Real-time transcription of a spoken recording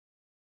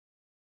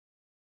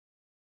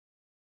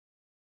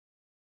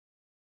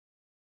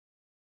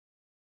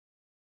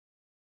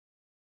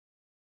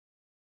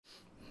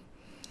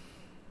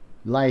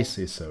Lice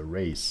is a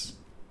race.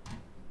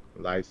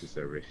 Life is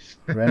a race.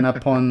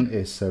 Renapon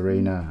is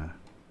Serena.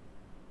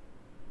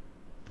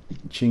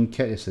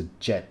 Chinkeat is a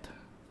jet.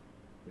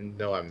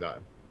 No, I'm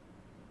not.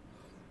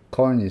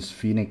 Corn is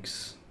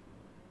Phoenix.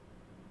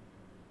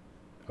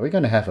 Are we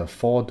gonna have a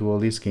 4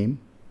 duelist game?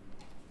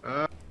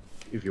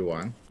 If you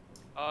want.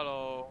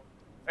 Hello.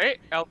 Hey,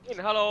 Alvin,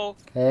 hello.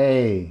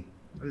 Hey.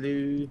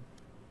 Hello.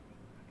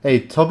 Hey,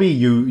 Toby,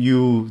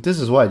 you this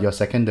is what, your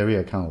secondary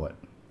account, what?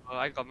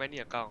 I got many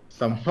accounts.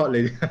 Some hot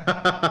lady.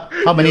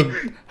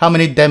 How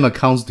many damn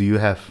accounts do you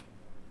have?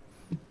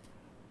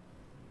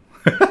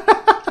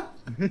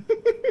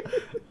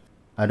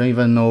 I don't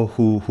even know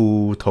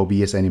who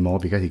Toby is anymore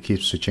because he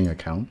keeps switching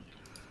account.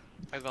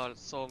 I got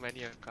so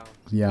many accounts.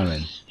 Yeah,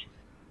 man.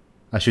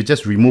 I should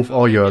just remove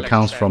all your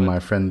accounts from my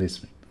friend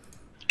list.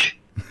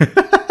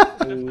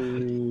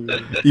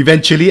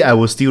 Eventually, I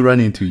will still run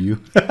into you.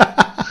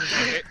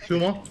 Two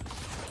more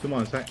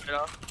on side.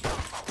 Yeah.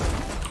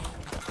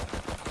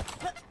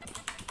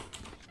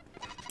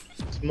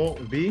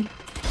 Smoke B.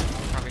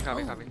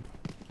 Coming.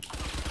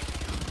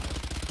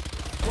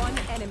 One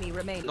enemy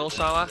remaining. No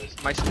sound,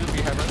 my skill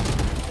be heaven.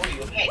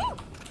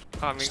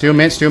 Coming. Still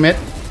mid.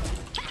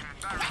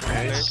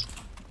 Nice.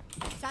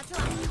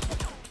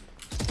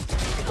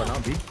 Got now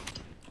B.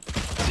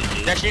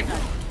 Dash in.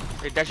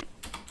 Hey, dash.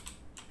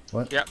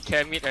 What? Yeah,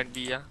 can mid and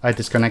B, yeah. I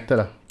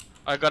disconnected.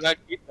 I gonna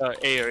get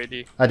A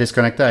already. I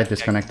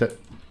disconnected.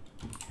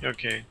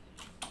 Okay.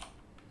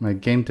 My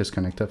game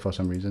disconnected for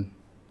some reason.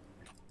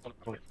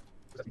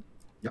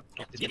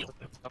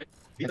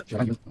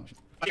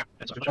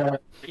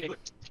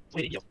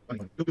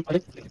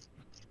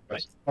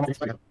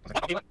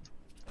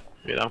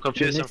 Wait, I'm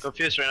confused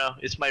right now.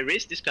 Is my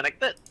race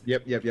disconnected?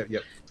 Yep.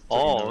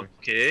 Oh,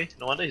 okay.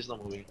 No wonder he's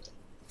not moving.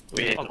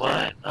 Wait,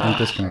 what? I'm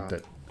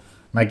disconnected.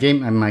 My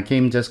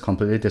game just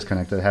completely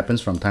disconnected. It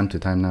happens from time to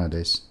time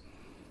nowadays.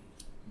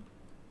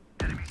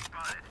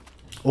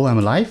 Oh, I'm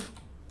alive?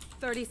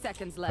 30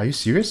 seconds left. Are you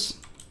serious?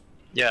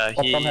 Yeah,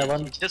 he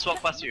just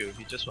walked past you.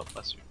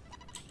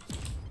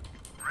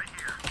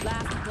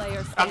 Last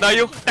player Under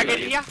you. standing. Tag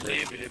 80,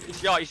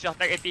 yeah. It's your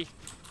tag 80.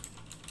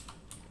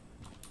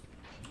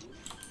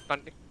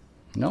 Planting.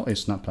 No,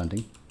 it's not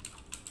planting.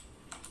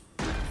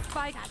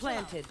 Spike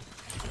planted.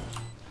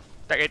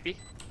 Tag 80.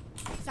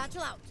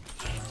 Satchel out.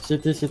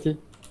 City.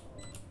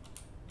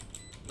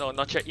 No,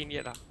 not check in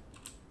yet.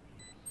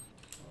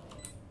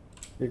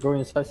 They go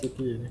inside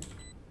city.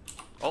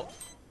 Oh.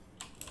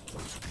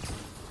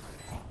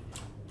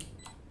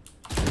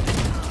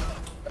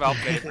 Well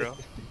played, bro.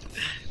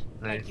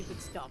 Nice. You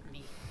could stop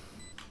me.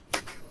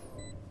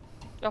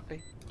 Well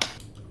played.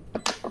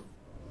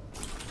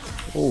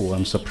 Oh,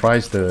 I'm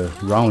surprised the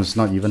round is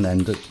not even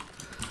ended.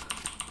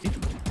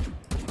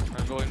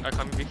 I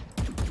coming B.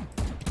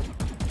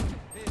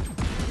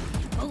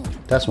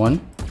 That's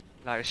one.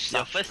 Like,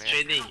 Your first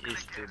training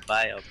is to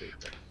buy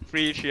operator.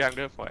 Free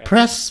 300 for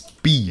Press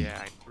B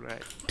Yeah,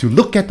 right. to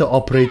look at the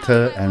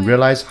operator and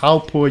realize how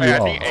poor you I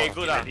are. think A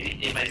good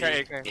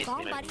Okay.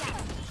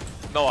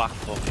 No I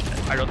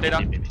rotate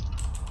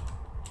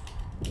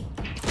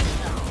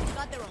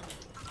Got their own.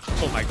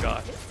 Oh my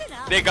god.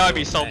 They gotta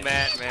be so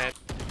mad, man.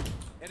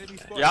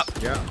 Yup.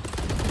 Yeah.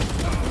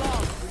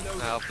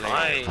 Well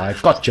played. Nice.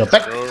 I got your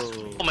back.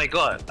 Oh my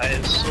god, I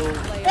am so...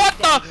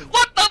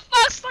 What the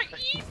fuck?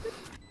 Like,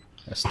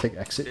 Let's take they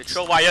exit.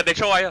 throw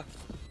wire.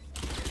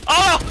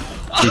 Oh!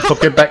 He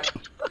took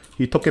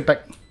it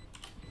back.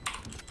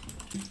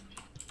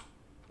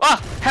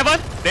 Ah! Heaven!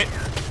 Dead.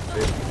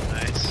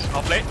 Nice.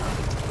 Well played.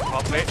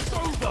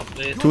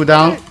 Two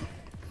down.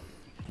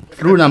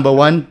 Rule number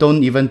 1,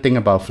 don't even think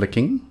about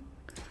flicking.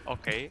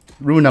 Okay.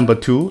 Rule number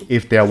 2,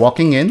 if they are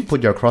walking in,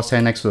 put your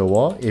crosshair next to the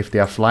wall. If they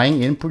are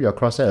flying in, put your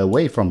crosshair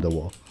away from the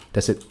wall.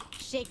 That's it.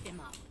 Shake them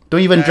up.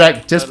 Don't even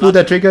drag, just pull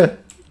the trigger.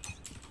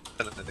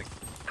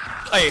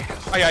 Hey,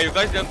 oh yeah, you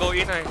guys don't go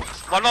in.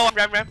 One more,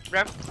 ram.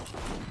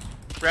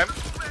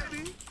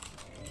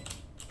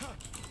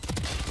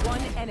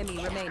 One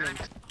enemy remaining.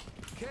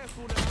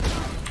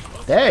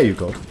 There you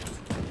go.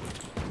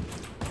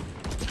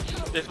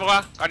 This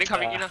one, I think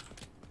coming in.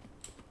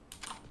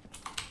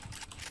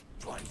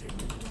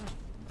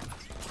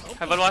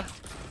 Heaven one.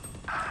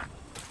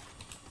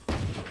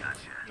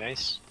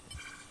 Nice.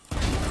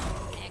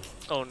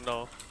 Oh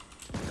no.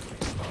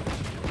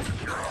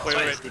 Wait.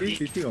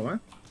 CT or what?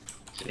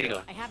 City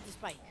go. I have the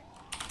spike.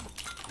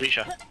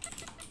 Risha.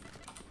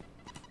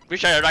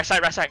 Which side? Right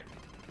side.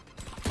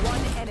 One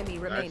enemy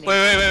remaining.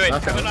 Wait.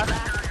 Last Heaven one. one.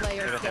 Last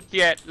player standing.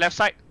 Here, left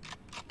side.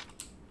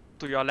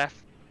 To your left.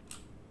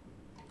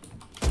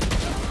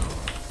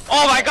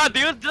 Oh my god, do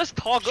you just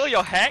toggle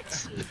your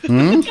hacks?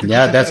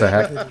 Yeah, that's a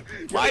hack.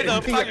 Why the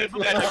fuck you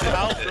do at the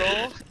ground,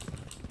 bro?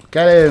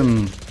 Get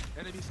him.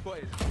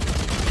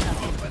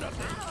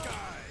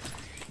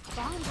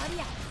 Bomb buddy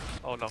out.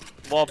 Oh no.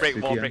 Wall break.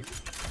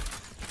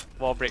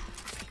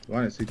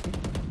 One is CT.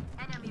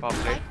 Wall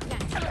break.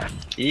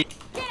 E.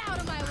 Get out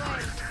of my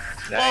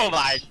way. Oh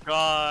my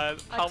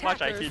god. How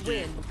much I Attackers hit you?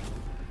 win.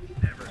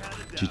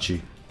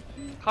 GG.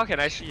 How can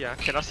I see?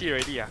 Cannot see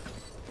already.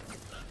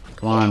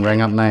 Come on,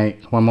 rank up night.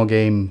 One more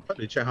game. How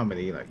to check how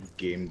many like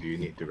game do you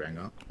need to rank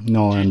up?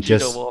 No, I'm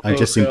just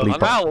simply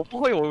那我不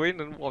会，我没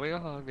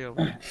有没有。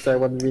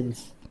 7 wins.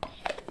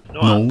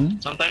 No, No.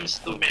 Sometimes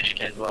 2 match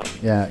can go up.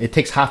 Yeah, it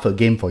takes half a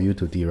game for you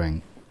to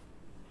D-rank.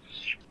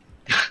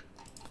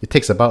 It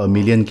takes about a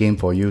million game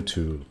for you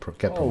to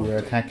get Oh, we're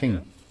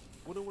attacking.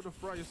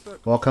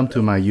 Welcome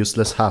to my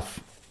useless half.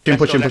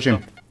 Push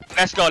him.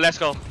 Let's go. Let's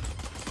go.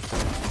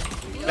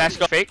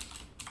 Fake.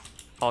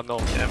 Oh no.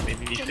 Yeah,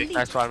 maybe fake.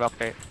 Nice one, well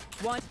played.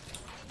 One.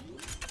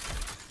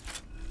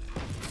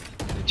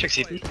 Check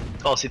city.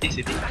 Oh, city.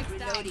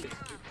 Reloading.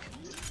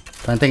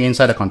 Planting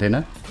inside the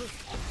container.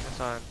 Nice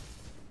one.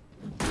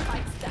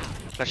 Spikes down.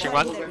 Flashing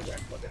one.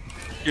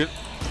 You.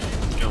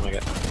 Oh my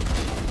god.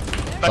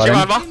 Flashing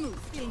him. one more.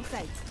 Feeling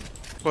sight.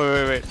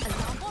 Wait.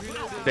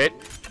 Dead.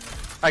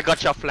 I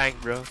got your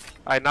flank, bro.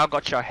 I now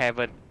got your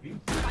heaven.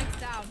 Spikes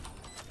down.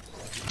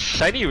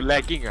 Shiny, you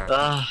lagging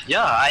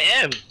Yeah, I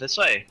am. That's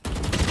why.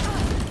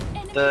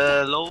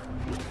 The low.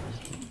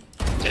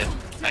 Okay,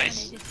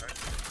 nice.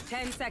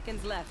 10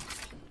 seconds left.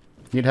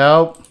 Need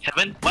help.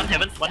 Heaven. One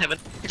heaven.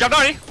 He jumped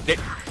down already. Dead.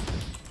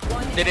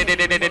 One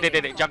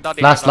Dead. Jump down.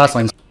 Last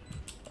line.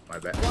 My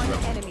bad. One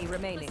enemy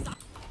remaining.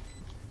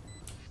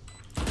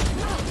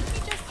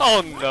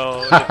 Oh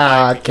no.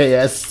 Haha,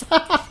 KS.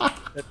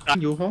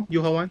 You hold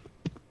one.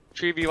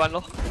 3v1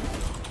 low.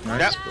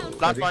 Nice.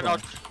 Yep. Last one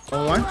out.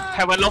 Hold one.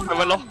 Heaven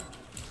low.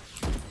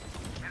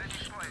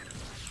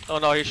 Oh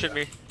no, he shoot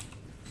me.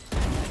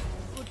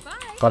 Goodbye.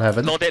 Got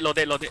heaven.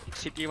 Loaded.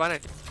 City one.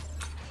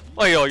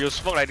 Oh yo, you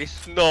smoke like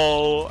this.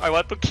 No, I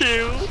want to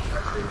kill.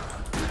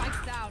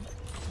 Spikes down.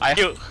 I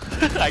heal.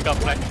 I got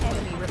flash.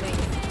 Enemy remaining.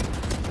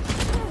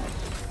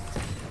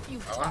 You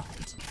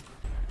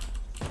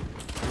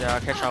Yeah,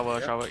 catch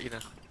shower in.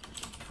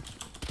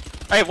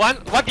 Hey, one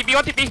TP.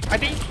 I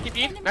think TP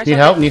in. Nice.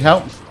 Need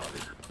help.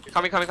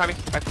 Coming.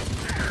 Back.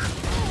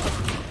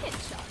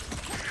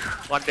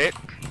 One dead.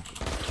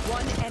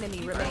 One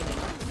enemy remaining.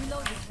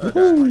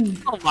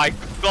 Oh my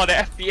god, the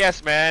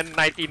FPS, man.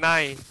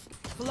 99.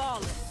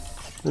 Flawless.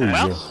 Ooh,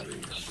 Well,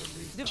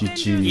 yeah.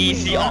 GG.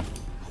 easy off.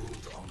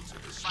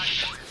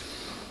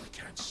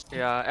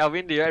 Yeah,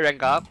 Alvin, do you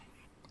rank up?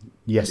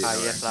 Yes.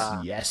 Yes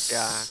lah. Yes.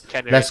 Yeah,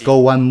 can Let's already. go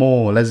one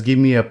more. Let's give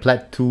me a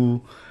plat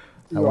 2.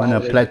 I want a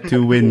Yeah, plat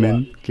 2 win,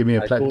 man. Give me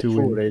a I plat go 2 through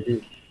win.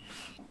 already.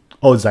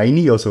 Oh,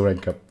 Zaini also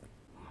rank up.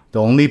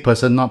 The only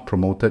person not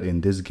promoted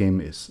in this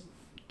game is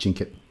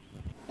Chinkeat.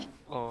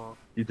 Oh,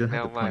 You don't have to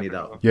never point mind, it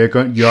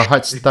bro. out. Your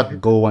heart stuck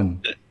go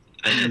 1.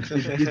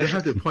 You don't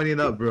have to point it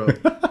out, bro.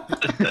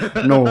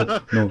 No.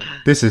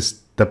 This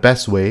is the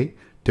best way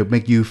to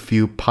make you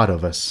feel part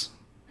of us.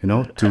 You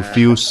know, to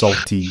feel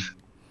salty.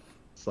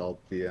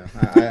 Salty.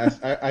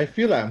 Yeah. I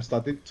feel like I'm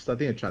starting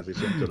a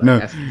transition to like No.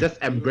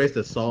 just embrace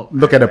the salt.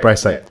 Look at the Like, bright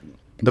side.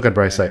 Look at the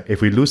bright side.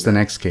 If we lose the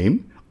next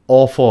game,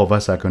 all 4 of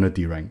us are gonna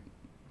D-rank.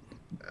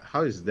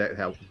 How is that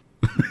help?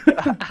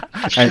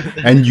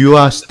 And you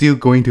are still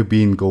going to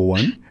be in Go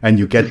 1 and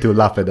you get to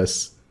laugh at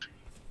us.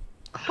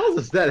 How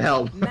does that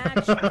help?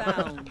 Match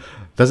found.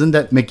 Doesn't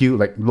that make you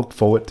like look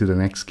forward to the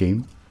next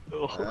game?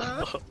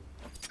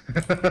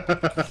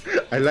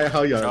 I like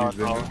how you're No,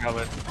 reasoning.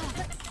 Alvin.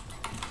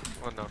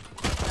 Oh no.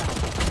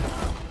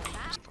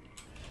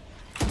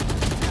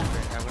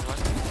 Alvin one.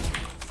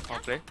 I'll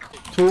play.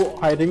 2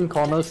 hiding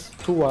corners.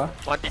 2 One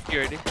TP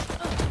already.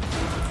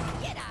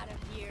 get out of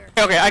here.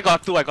 Okay, I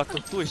got 2.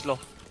 2 is low.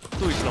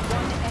 Enemy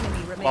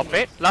Well remaining.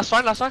 played. Last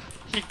one.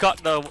 He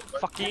got the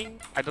fucking,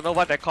 I don't know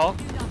what they call.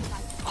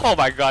 Oh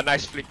my god,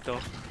 nice flick though.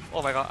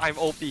 Oh my god, I'm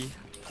OP.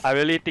 I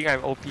really think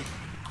I'm OP.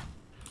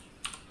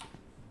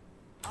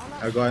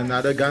 I got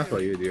another gun for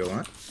you. Do you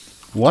want?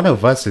 One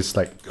of us is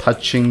like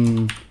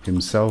touching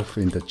himself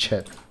in the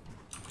chat.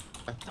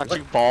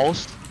 Touching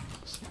balls.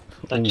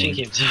 Touching Oh.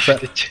 himself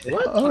But- in the chat.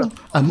 Oh,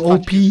 I'm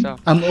OP. yourself.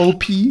 I'm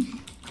OP.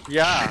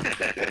 Yeah.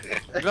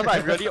 Because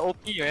I'm really OP,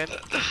 man.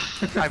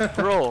 I'm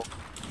pro.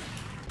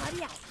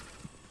 Hurry up.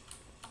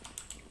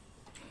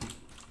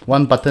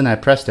 One button I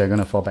press, they're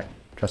gonna fall back.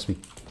 Trust me.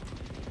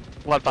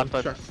 What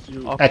button? Trust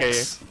you. Okay.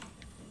 X.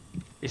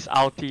 It's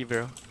ulti,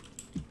 bro.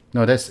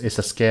 No, it's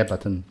a scare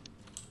button.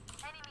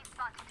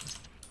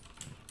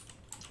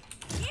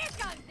 Here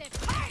comes the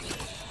party.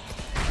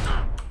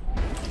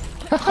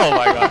 Oh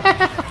my god.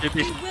 You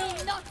You did.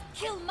 will not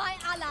kill my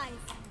allies.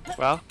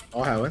 Well.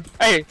 Oh, haven't.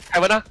 Hey,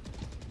 Havana.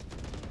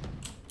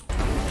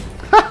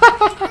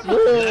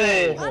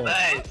 Nice. One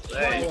enemy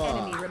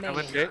Haven't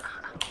remaining. good.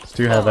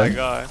 Still Oh my haven't.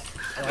 god.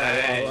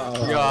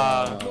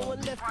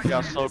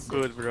 You're so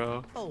good,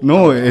 bro.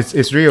 No,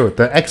 it's real.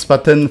 The X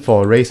button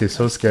for race is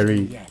so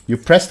scary. You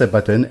press the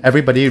button,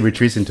 everybody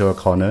retreats into a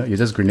corner. You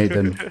just grenade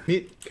them.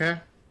 Mid,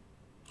 care.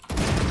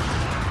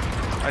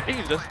 I think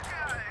it's just.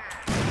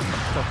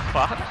 The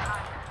fuck?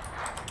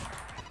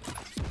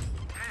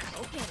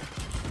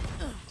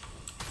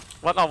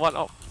 One out. One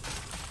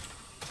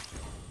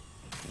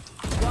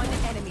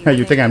enemy You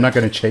think remaining. I'm not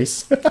gonna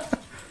chase?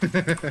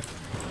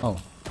 Oh,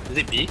 Is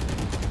it B?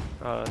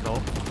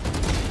 No.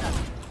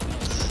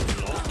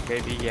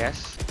 Maybe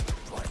yes.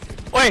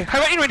 Wait,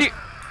 Heaven in ready.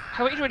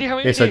 Heaven in ready.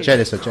 Heaven in It's a ready. jet,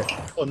 it's a jet.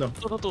 Oh no.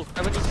 Two.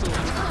 Heaven is two.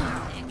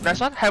 Nice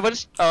one.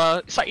 Heaven's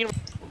side in.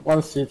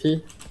 One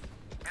CT.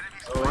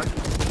 Alright.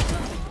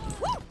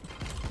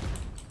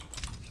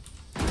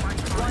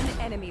 One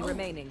enemy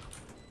remaining.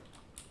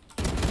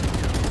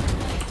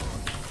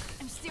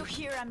 I'm still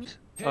here, I'm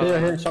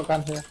Here,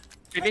 shotgun here.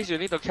 Phoenix, you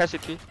need to catch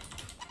city.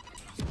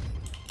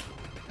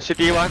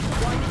 City one.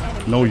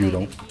 No, you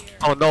don't.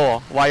 Oh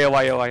no, wire.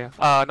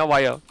 Not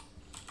wire.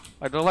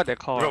 I don't know what they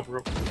call. Rope.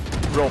 Rope.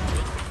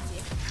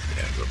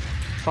 Yeah, rope.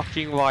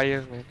 Fucking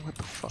wire, man. What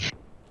the fuck?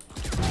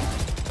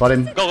 Got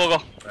him. Go.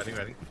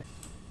 Ready.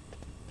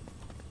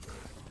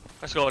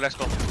 Let's go.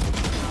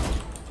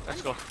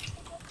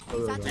 We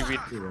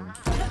win.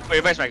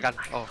 Wait, where's my gun?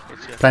 Oh,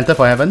 it's here. Planter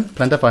for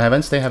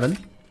heaven. Stay heaven.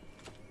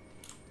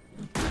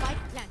 spike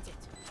planted.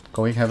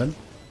 Going heaven.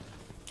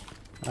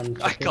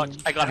 I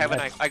got Heaven.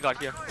 I got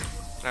here.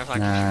 Nice one.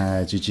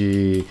 Nah,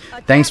 GG.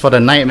 Thanks for the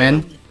night,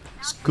 man.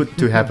 It's good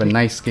to have a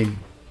nice game.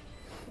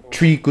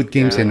 3 good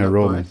games in a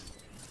row, man.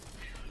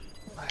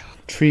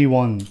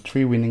 3-1.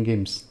 3 winning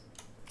games.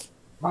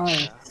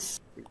 Nice.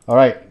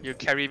 Alright. You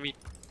carry me.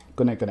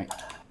 Good night. Good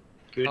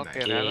Okay,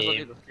 night. man. I also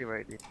need to sleep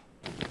already.